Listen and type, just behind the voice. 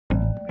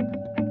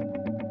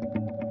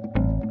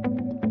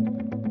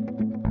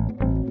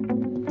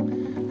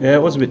Yeah,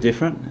 it was a bit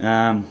different.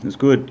 It was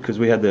good because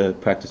we had the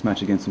practice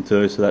match against them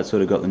too, so that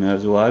sort of got the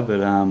nerves away. But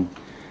yeah,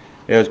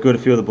 it was good. A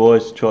few of the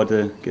boys tried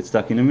to get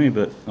stuck into me,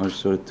 but I just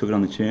sort of took it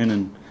on the chin,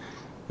 and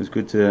it was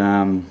good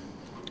to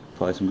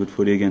play some good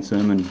footy against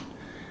them.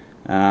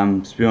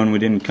 And Spion, we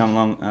didn't come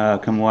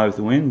away with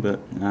the win, but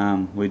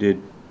we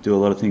did do a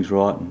lot of things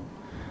right,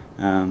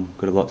 and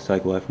got a lot to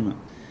take away from it.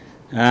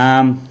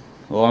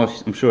 Well,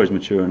 I'm sure he's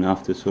mature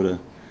enough to sort of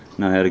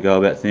know how to go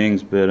about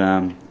things,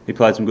 but he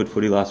played some good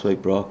footy last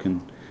week, Brock,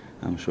 and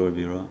I'm sure he'll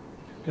be right.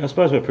 Yeah, I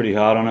suppose we're pretty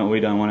hard on it. We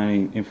don't want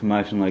any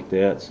information leaked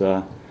out,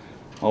 so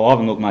I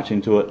haven't looked much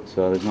into it,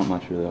 so there's not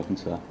much really I can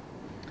say.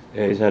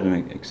 Yeah, he's had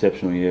an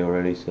exceptional year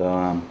already,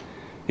 so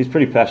he's a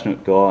pretty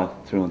passionate guy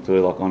through and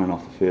through, like on and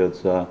off the field.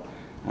 So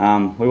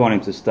we want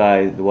him to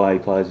stay the way he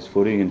plays his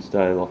footy and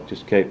stay like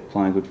just keep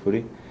playing good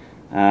footy.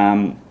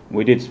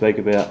 We did speak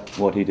about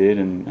what he did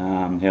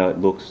and how it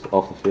looks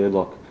off the field,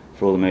 like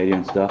for all the media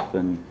and stuff,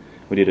 and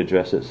we did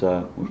address it,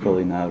 so we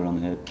probably nailed it on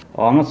the head.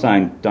 I'm not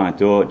saying don't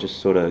do it, just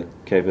sort of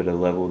keep it at a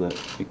level that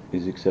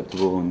is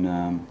acceptable,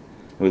 and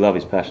we love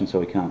his passion, so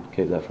we can't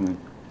keep that from him.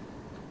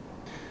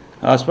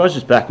 I suppose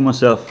just backing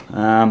myself.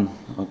 I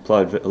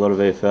played a lot of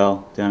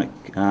VFL down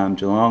at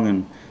Geelong,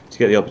 and to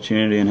get the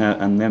opportunity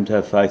and them to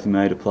have faith in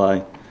me to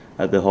play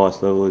at the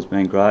highest level has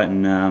been great.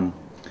 And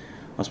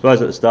I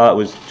suppose at the start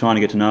was trying to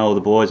get to know all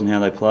the boys and how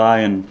they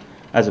play, and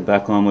as a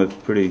backline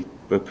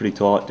we're pretty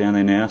tight down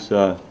there now,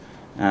 so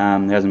there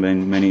hasn't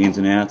been many ins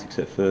and outs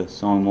except for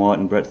Simon White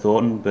and Brett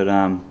Thornton, but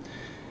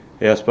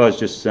yeah, I suppose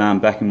just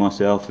backing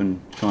myself and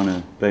trying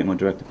to beat my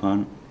direct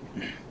opponent.